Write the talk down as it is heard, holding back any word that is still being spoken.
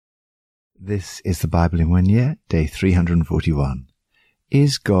This is the Bible in 1 year, day 341.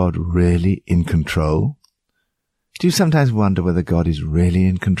 Is God really in control? Do you sometimes wonder whether God is really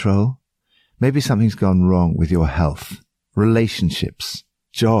in control? Maybe something's gone wrong with your health, relationships,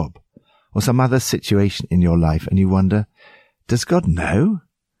 job, or some other situation in your life, and you wonder, does God know?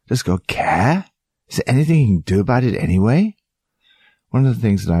 Does God care? Is there anything he can do about it anyway? One of the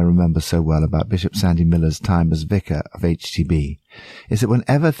things that I remember so well about Bishop Sandy Miller's time as vicar of HTB is that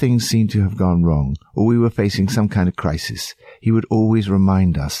whenever things seemed to have gone wrong or we were facing some kind of crisis, he would always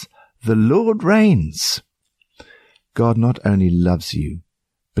remind us, the Lord reigns. God not only loves you,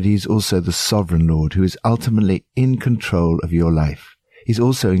 but he is also the sovereign Lord who is ultimately in control of your life. He's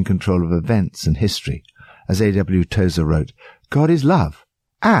also in control of events and history. As A.W. Tozer wrote, God is love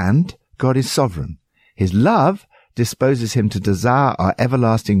and God is sovereign. His love disposes him to desire our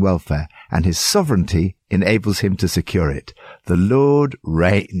everlasting welfare, and his sovereignty enables him to secure it. The Lord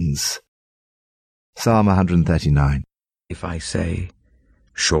reigns. Psalm 139. If I say,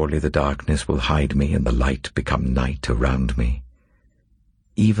 surely the darkness will hide me and the light become night around me,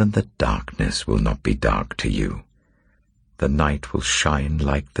 even the darkness will not be dark to you. The night will shine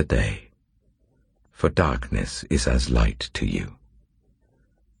like the day, for darkness is as light to you.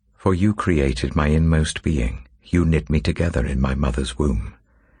 For you created my inmost being. You knit me together in my mother's womb.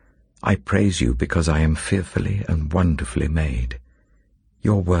 I praise you because I am fearfully and wonderfully made.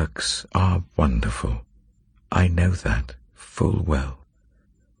 Your works are wonderful. I know that full well.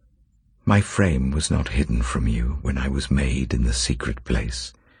 My frame was not hidden from you when I was made in the secret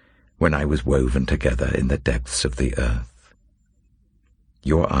place, when I was woven together in the depths of the earth.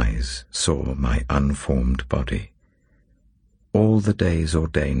 Your eyes saw my unformed body. All the days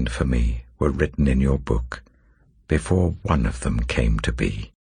ordained for me were written in your book, before one of them came to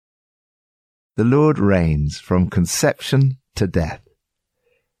be. The Lord reigns from conception to death.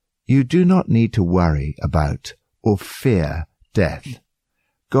 You do not need to worry about or fear death.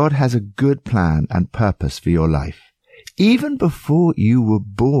 God has a good plan and purpose for your life. Even before you were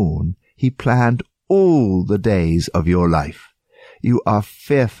born, he planned all the days of your life. You are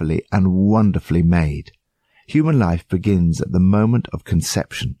fearfully and wonderfully made. Human life begins at the moment of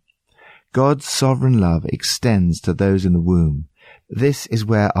conception. God's sovereign love extends to those in the womb. This is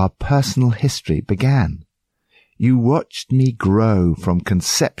where our personal history began. You watched me grow from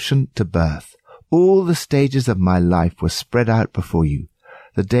conception to birth. All the stages of my life were spread out before you,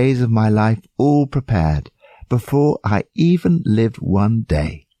 the days of my life all prepared, before I even lived one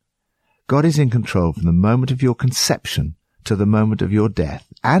day. God is in control from the moment of your conception to the moment of your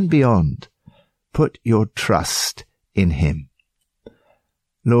death and beyond. Put your trust in him.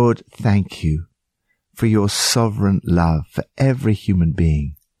 Lord, thank you for your sovereign love for every human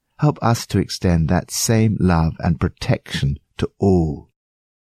being. Help us to extend that same love and protection to all.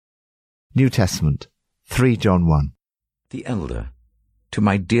 New Testament, 3 John 1. The elder, to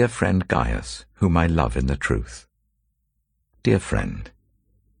my dear friend Gaius, whom I love in the truth. Dear friend,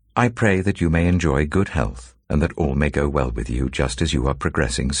 I pray that you may enjoy good health and that all may go well with you just as you are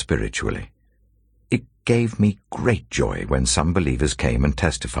progressing spiritually. It gave me great joy when some believers came and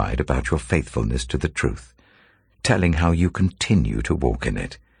testified about your faithfulness to the truth, telling how you continue to walk in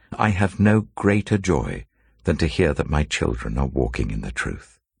it. I have no greater joy than to hear that my children are walking in the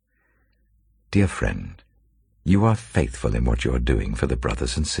truth. Dear friend, you are faithful in what you are doing for the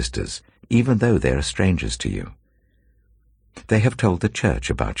brothers and sisters, even though they are strangers to you. They have told the church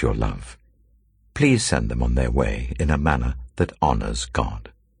about your love. Please send them on their way in a manner that honors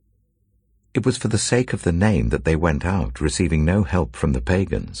God. It was for the sake of the name that they went out, receiving no help from the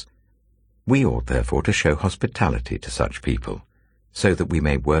pagans. We ought therefore to show hospitality to such people, so that we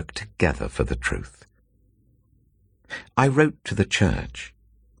may work together for the truth. I wrote to the church,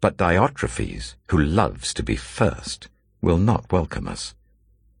 but Diotrephes, who loves to be first, will not welcome us.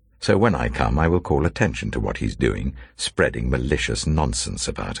 So when I come, I will call attention to what he's doing, spreading malicious nonsense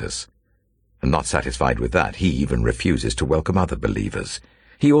about us. And not satisfied with that, he even refuses to welcome other believers.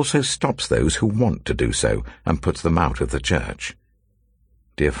 He also stops those who want to do so and puts them out of the church.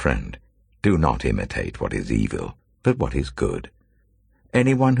 Dear friend, do not imitate what is evil, but what is good.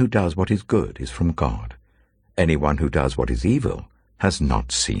 Anyone who does what is good is from God. Anyone who does what is evil has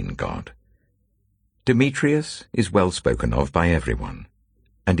not seen God. Demetrius is well spoken of by everyone,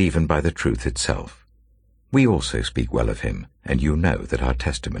 and even by the truth itself. We also speak well of him, and you know that our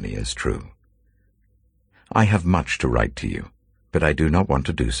testimony is true. I have much to write to you, but I do not want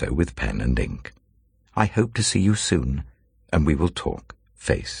to do so with pen and ink. I hope to see you soon, and we will talk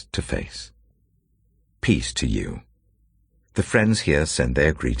face to face. Peace to you. The friends here send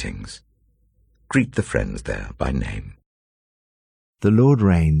their greetings. Greet the friends there by name. The Lord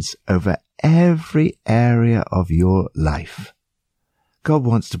reigns over every area of your life. God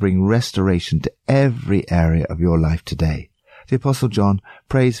wants to bring restoration to every area of your life today. The Apostle John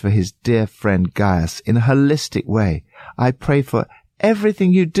prays for his dear friend Gaius in a holistic way. I pray for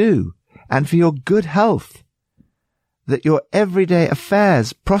everything you do and for your good health, that your everyday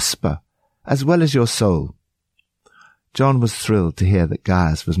affairs prosper as well as your soul. John was thrilled to hear that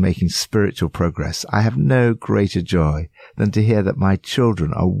Gaius was making spiritual progress. I have no greater joy than to hear that my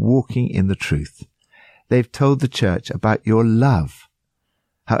children are walking in the truth. They've told the church about your love.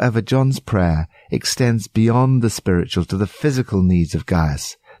 However, John's prayer extends beyond the spiritual to the physical needs of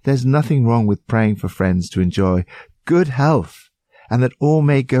Gaius. There's nothing wrong with praying for friends to enjoy good health and that all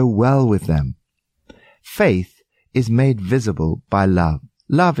may go well with them. Faith is made visible by love.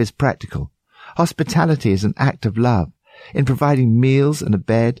 Love is practical. Hospitality is an act of love. In providing meals and a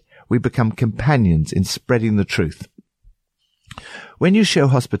bed, we become companions in spreading the truth. When you show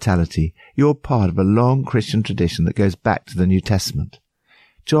hospitality, you're part of a long Christian tradition that goes back to the New Testament.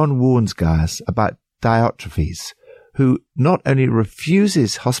 John warns Gaius about Diotrephes, who not only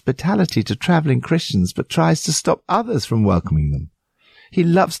refuses hospitality to traveling Christians, but tries to stop others from welcoming them. He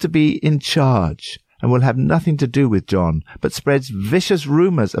loves to be in charge and will have nothing to do with John, but spreads vicious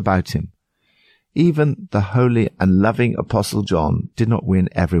rumors about him. Even the holy and loving Apostle John did not win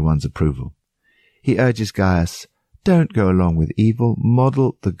everyone's approval. He urges Gaius, don't go along with evil,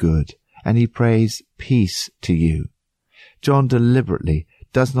 model the good, and he prays peace to you. John deliberately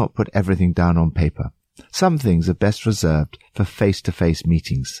does not put everything down on paper. Some things are best reserved for face-to-face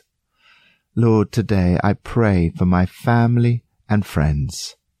meetings. Lord, today I pray for my family and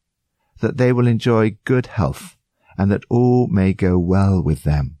friends, that they will enjoy good health and that all may go well with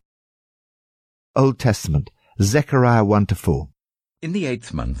them. Old Testament, Zechariah 1-4. In the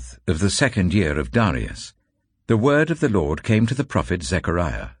 8th month of the 2nd year of Darius, the word of the Lord came to the prophet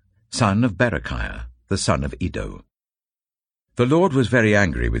Zechariah, son of Berechiah, the son of Iddo. The Lord was very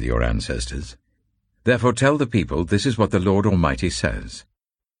angry with your ancestors. Therefore tell the people, this is what the Lord Almighty says.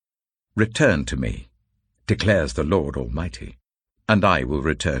 Return to me, declares the Lord Almighty, and I will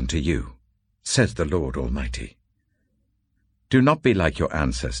return to you, says the Lord Almighty. Do not be like your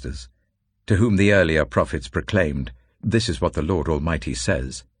ancestors, to whom the earlier prophets proclaimed, this is what the Lord Almighty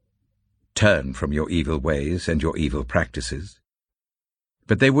says. Turn from your evil ways and your evil practices.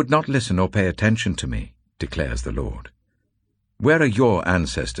 But they would not listen or pay attention to me, declares the Lord. Where are your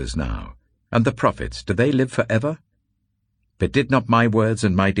ancestors now? And the prophets, do they live forever? But did not my words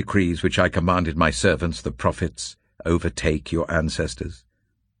and my decrees which I commanded my servants, the prophets, overtake your ancestors?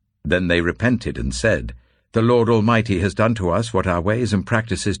 Then they repented and said, the Lord Almighty has done to us what our ways and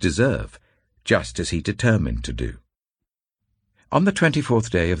practices deserve, just as he determined to do. On the 24th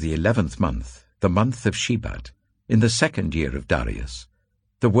day of the 11th month, the month of Shebat, in the 2nd year of Darius,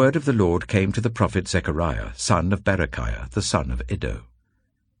 the word of the Lord came to the prophet Zechariah, son of Berechiah, the son of Iddo.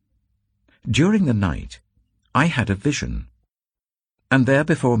 During the night I had a vision, and there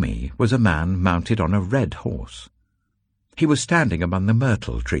before me was a man mounted on a red horse. He was standing among the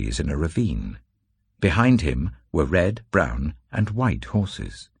myrtle trees in a ravine. Behind him were red, brown, and white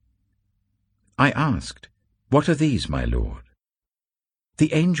horses. I asked, what are these, my lord?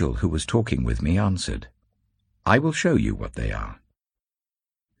 The angel who was talking with me answered, I will show you what they are.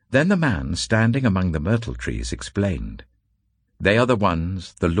 Then the man standing among the myrtle trees explained, they are the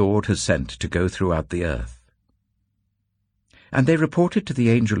ones the Lord has sent to go throughout the earth. And they reported to the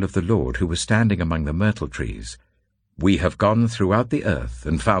angel of the Lord who was standing among the myrtle trees, we have gone throughout the earth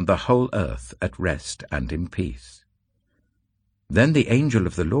and found the whole earth at rest and in peace. Then the angel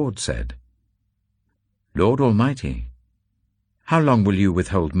of the Lord said, Lord Almighty, how long will you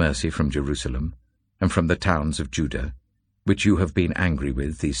withhold mercy from Jerusalem and from the towns of Judah, which you have been angry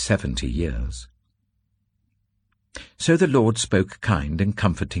with these 70 years? So the Lord spoke kind and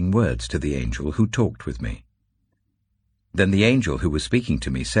comforting words to the angel who talked with me. Then the angel who was speaking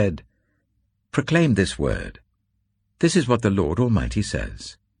to me said, proclaim this word. This is what the Lord Almighty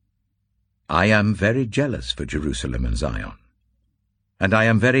says. I am very jealous for Jerusalem and Zion, and I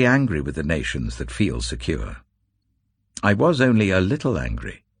am very angry with the nations that feel secure. I was only a little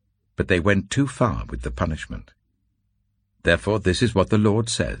angry, but they went too far with the punishment. Therefore this is what the Lord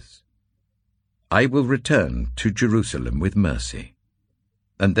says. I will return to Jerusalem with mercy,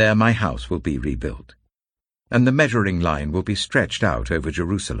 and there my house will be rebuilt, and the measuring line will be stretched out over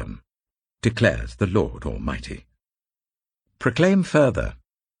Jerusalem, declares the Lord Almighty. Proclaim further,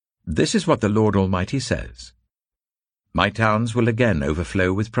 this is what the Lord Almighty says. My towns will again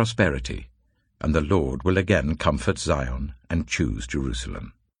overflow with prosperity, and the Lord will again comfort Zion and choose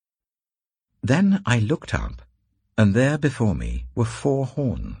Jerusalem. Then I looked up, and there before me were 4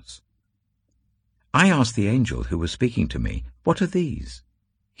 horns. I asked the angel who was speaking to me, "What are these?"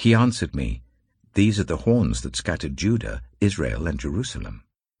 He answered me, "These are the horns that scattered Judah, Israel, and Jerusalem."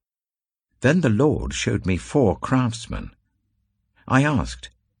 Then the Lord showed me 4 craftsmen. I asked,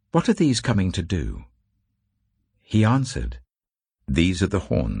 "What are these coming to do?" He answered, "These are the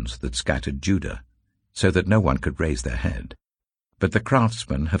horns that scattered Judah, so that no one could raise their head. But the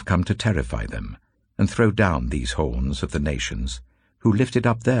craftsmen have come to terrify them, and throw down these horns of the nations, who lifted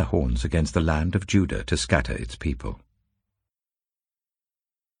up their horns against the land of Judah to scatter its people."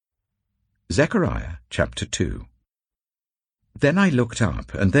 Zechariah chapter 2. Then I looked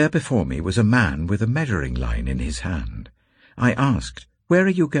up, and there before me was a man with a measuring line in his hand. I asked, "Where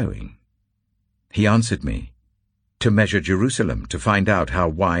are you going?" He answered me, "To measure Jerusalem, to find out how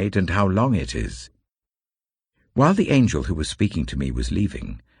wide and how long it is." While the angel who was speaking to me was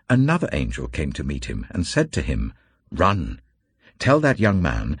leaving, another angel came to meet him and said to him, "Run, tell that young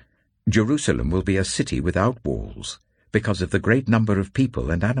man, Jerusalem will be a city without walls, because of the great number of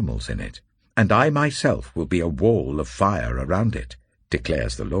people and animals in it. And I myself will be a wall of fire around it,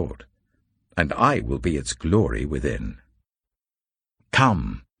 declares the Lord, and I will be its glory within.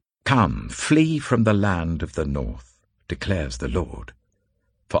 Come, come, flee from the land of the north, declares the Lord,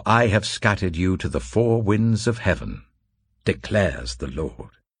 for I have scattered you to the 4 winds of heaven, declares the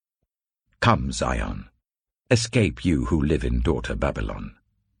Lord. Come, Zion, escape you who live in daughter Babylon.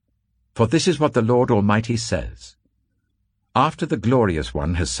 For this is what the Lord Almighty says, After the glorious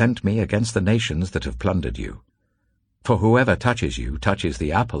one has sent me against the nations that have plundered you, for whoever touches you touches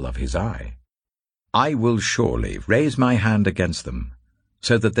the apple of his eye, I will surely raise my hand against them,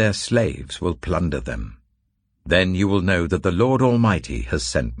 so that their slaves will plunder them. Then you will know that the Lord Almighty has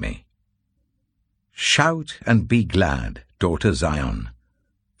sent me. Shout and be glad, daughter Zion,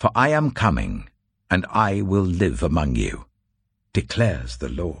 for I am coming, and I will live among you, declares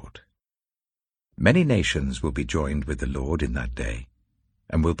the Lord. Many nations will be joined with the Lord in that day,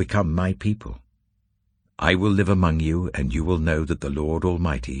 and will become my people. I will live among you, and you will know that the Lord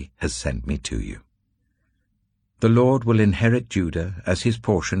Almighty has sent me to you. The Lord will inherit Judah as his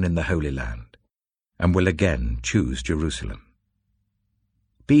portion in the Holy Land, and will again choose Jerusalem.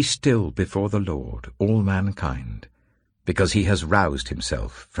 Be still before the Lord, all mankind, because he has roused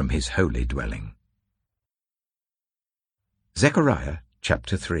himself from his holy dwelling. Zechariah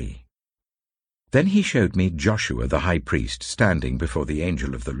chapter 3. Then he showed me Joshua the high priest standing before the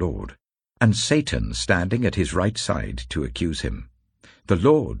angel of the Lord, and Satan standing at his right side to accuse him. The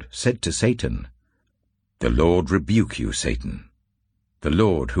Lord said to Satan, The Lord rebuke you, Satan. The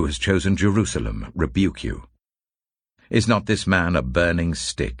Lord who has chosen Jerusalem rebuke you. Is not this man a burning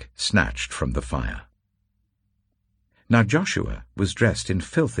stick snatched from the fire? Now Joshua was dressed in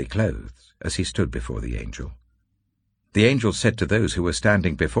filthy clothes as he stood before the angel. The angel said to those who were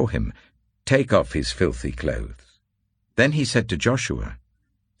standing before him, Take off his filthy clothes. Then he said to Joshua,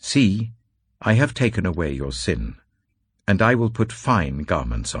 See, I have taken away your sin, and I will put fine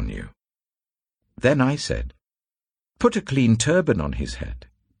garments on you. Then I said, Put a clean turban on his head.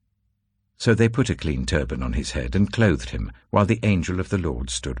 So they put a clean turban on his head and clothed him, while the angel of the Lord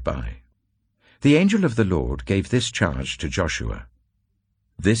stood by. The angel of the Lord gave this charge to Joshua.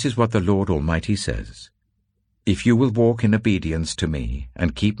 This is what the Lord Almighty says. If you will walk in obedience to me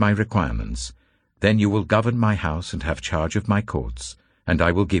and keep my requirements, then you will govern my house and have charge of my courts, and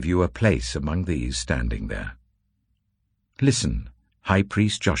I will give you a place among these standing there. Listen, High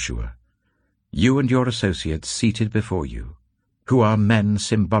Priest Joshua, you and your associates seated before you, who are men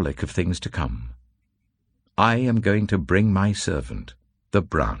symbolic of things to come. I am going to bring my servant, the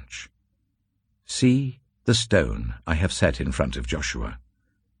branch. See the stone I have set in front of Joshua.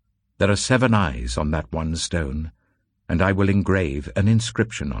 There are 7 eyes on that one stone, and I will engrave an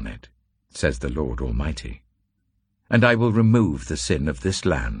inscription on it, says the Lord Almighty. And I will remove the sin of this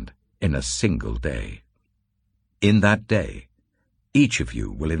land in a single day. In that day, each of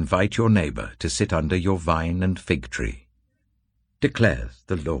you will invite your neighbor to sit under your vine and fig tree, declares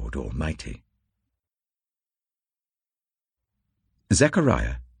the Lord Almighty.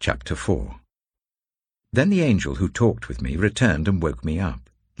 Zechariah chapter 4. Then the angel who talked with me returned and woke me up,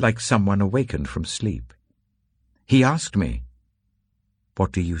 like someone awakened from sleep. He asked me,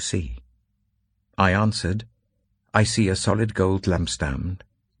 What do you see? I answered, I see a solid gold lampstand,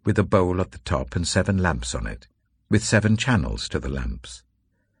 with a bowl at the top and 7 lamps on it, with 7 channels to the lamps.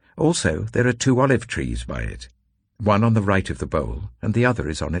 Also there are 2 olive trees by it, one on the right of the bowl, and the other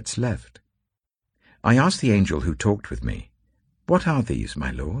is on its left. I asked the angel who talked with me, What are these,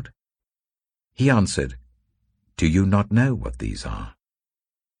 my lord? He answered, Do you not know what these are?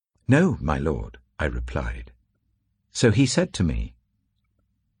 No, my lord, I replied. So he said to me,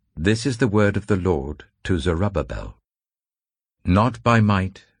 "This is the word of the Lord to Zerubbabel. Not by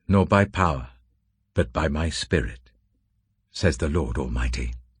might nor by power, but by my Spirit, says the Lord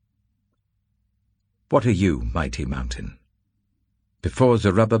Almighty." What are you, mighty mountain? Before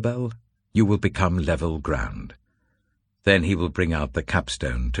Zerubbabel you will become level ground. Then he will bring out the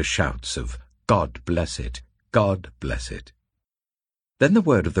capstone to shouts of, "God bless it, God bless it." Then the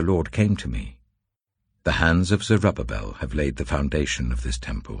word of the Lord came to me. The hands of Zerubbabel have laid the foundation of this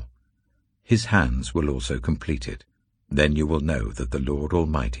temple. His hands will also complete it. Then you will know that the Lord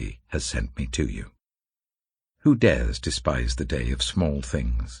Almighty has sent me to you. Who dares despise the day of small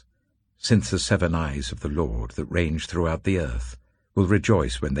things? Since the 7 eyes of the Lord that range throughout the earth will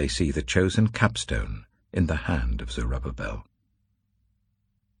rejoice when they see the chosen capstone in the hand of Zerubbabel.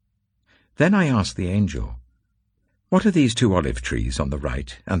 Then I asked the angel, "What are these 2 olive trees on the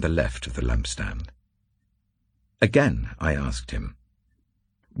right and the left of the lampstand?" Again I asked him,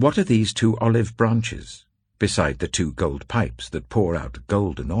 "What are these 2 olive branches, beside the 2 gold pipes that pour out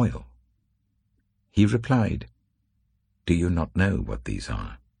golden oil?" He replied, "Do you not know what these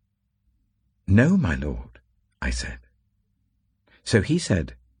are?" "No, my lord," I said. So he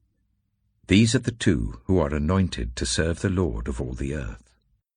said, "These are the 2 who are anointed to serve the Lord of all the earth."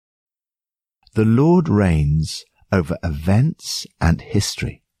 The Lord reigns over events and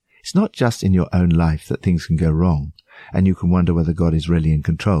history. It's not just in your own life that things can go wrong, and you can wonder whether God is really in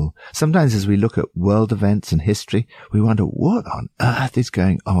control. Sometimes as we look at world events and history, we wonder, what on earth is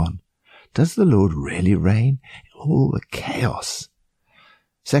going on? Does the Lord really reign in all the chaos?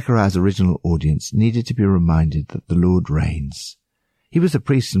 Zechariah's original audience needed to be reminded that the Lord reigns. He was a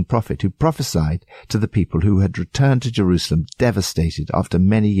priest and prophet who prophesied to the people who had returned to Jerusalem devastated after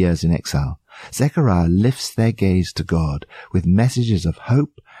many years in exile. Zechariah lifts their gaze to God with messages of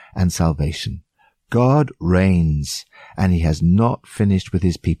hope and salvation. God reigns, and he has not finished with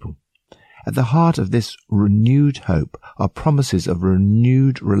his people. At the heart of this renewed hope are promises of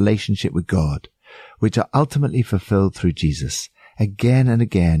renewed relationship with God, which are ultimately fulfilled through Jesus. Again and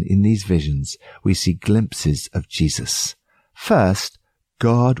again in these visions, we see glimpses of Jesus. First,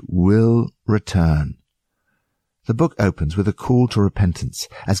 God will return. The book opens with a call to repentance,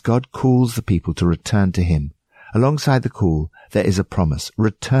 as God calls the people to return to him. Alongside the call, there is a promise.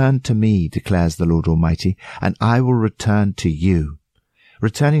 "Return to me, declares the Lord Almighty, and I will return to you."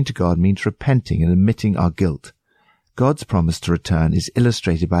 Returning to God means repenting and admitting our guilt. God's promise to return is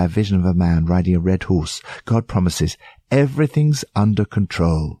illustrated by a vision of a man riding a red horse. God promises, everything's under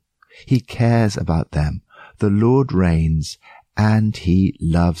control. He cares about them. The Lord reigns, and he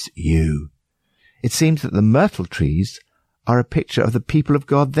loves you. It seems that the myrtle trees are a picture of the people of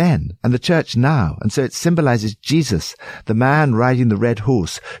God then and the church now, and so it symbolizes Jesus, the man riding the red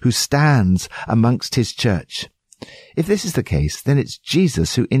horse who stands amongst his church. If this is the case, then it's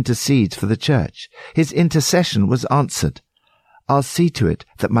Jesus who intercedes for the church. His intercession was answered. "I'll see to it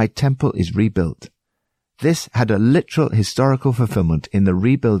that my temple is rebuilt." This had a literal historical fulfillment in the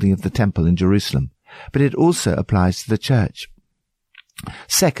rebuilding of the temple in Jerusalem, but it also applies to the church.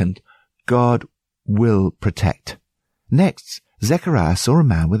 Second, God will protect. Next, Zechariah saw a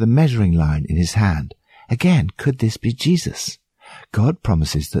man with a measuring line in his hand. Again, could this be Jesus? God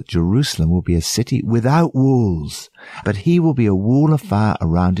promises that Jerusalem will be a city without walls, but he will be a wall of fire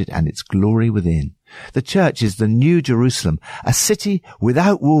around it and its glory within. The church is the new Jerusalem, a city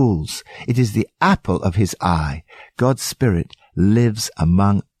without walls. It is the apple of his eye. God's Spirit lives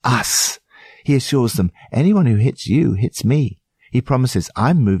among us. He assures them, anyone who hits you hits me. He promises,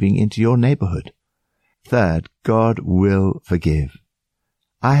 I'm moving into your neighborhood. Third, God will forgive.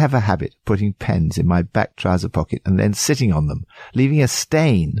 I have a habit of putting pens in my back trouser pocket and then sitting on them, leaving a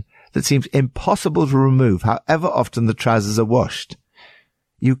stain that seems impossible to remove however often the trousers are washed.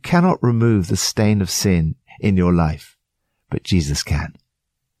 You cannot remove the stain of sin in your life, but Jesus can.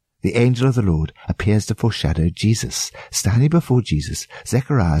 The angel of the Lord appears to foreshadow Jesus. Standing before Jesus,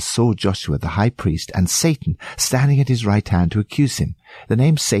 Zechariah saw Joshua the high priest and Satan standing at his right hand to accuse him. The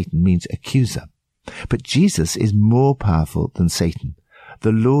name Satan means accuser. But Jesus is more powerful than Satan.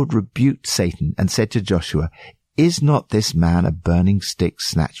 The Lord rebuked Satan and said to Joshua, "Is not this man a burning stick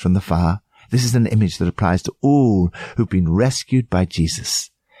snatched from the fire?" This is an image that applies to all who've been rescued by Jesus.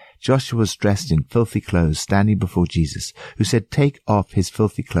 Joshua was dressed in filthy clothes standing before Jesus, who said, "Take off his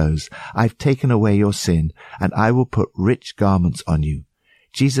filthy clothes. I've taken away your sin, and I will put rich garments on you."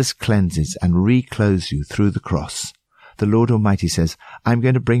 Jesus cleanses and reclothes you through the cross. The Lord Almighty says, "I'm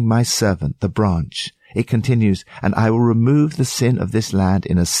going to bring my servant, the branch." It continues, "And I will remove the sin of this land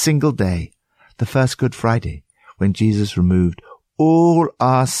in a single day," the first Good Friday, when Jesus removed all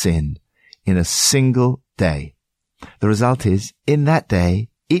our sin in a single day. The result is, in that day,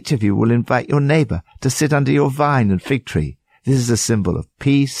 each of you will invite your neighbor to sit under your vine and fig tree. This is a symbol of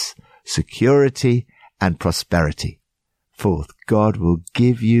peace, security, and prosperity. Fourth, God will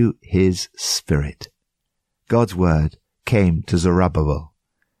give you his Spirit. God's word came to Zerubbabel,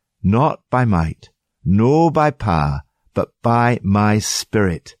 not by might, nor by power, but by my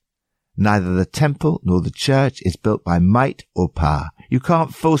Spirit. Neither the temple nor the church is built by might or power. You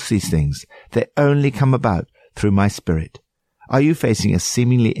can't force these things. They only come about through my Spirit. Are you facing a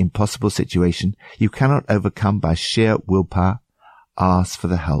seemingly impossible situation you cannot overcome by sheer willpower? Ask for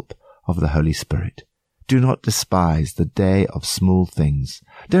the help of the Holy Spirit. Do not despise the day of small things.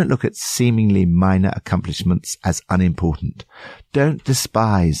 Don't look at seemingly minor accomplishments as unimportant. Don't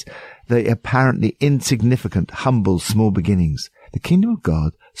despise the apparently insignificant, humble, small beginnings. The kingdom of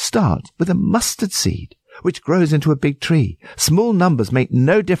God starts with a mustard seed, which grows into a big tree. Small numbers make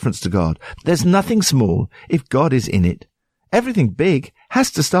no difference to God. There's nothing small if God is in it. Everything big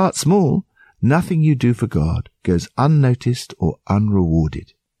has to start small. Nothing you do for God goes unnoticed or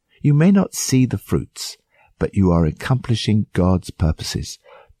unrewarded. You may not see the fruits, but you are accomplishing God's purposes.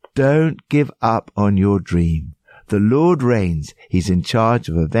 Don't give up on your dream. The Lord reigns. He's in charge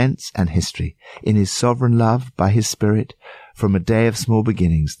of events and history. In his sovereign love, by his Spirit, from a day of small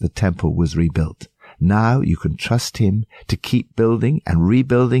beginnings, the temple was rebuilt. Now you can trust him to keep building and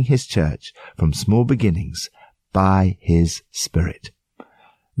rebuilding his church from small beginnings by his Spirit.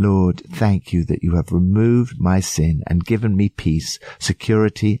 Lord, thank you that you have removed my sin and given me peace,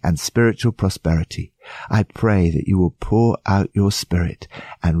 security, and spiritual prosperity. I pray that you will pour out your Spirit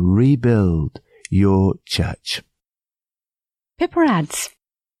and rebuild your church. Pippa adds,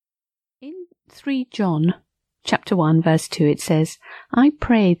 in 3 John chapter 1 verse 2 it says, I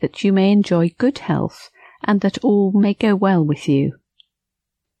pray that you may enjoy good health and that all may go well with you.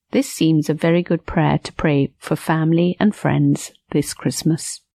 This seems a very good prayer to pray for family and friends this Christmas.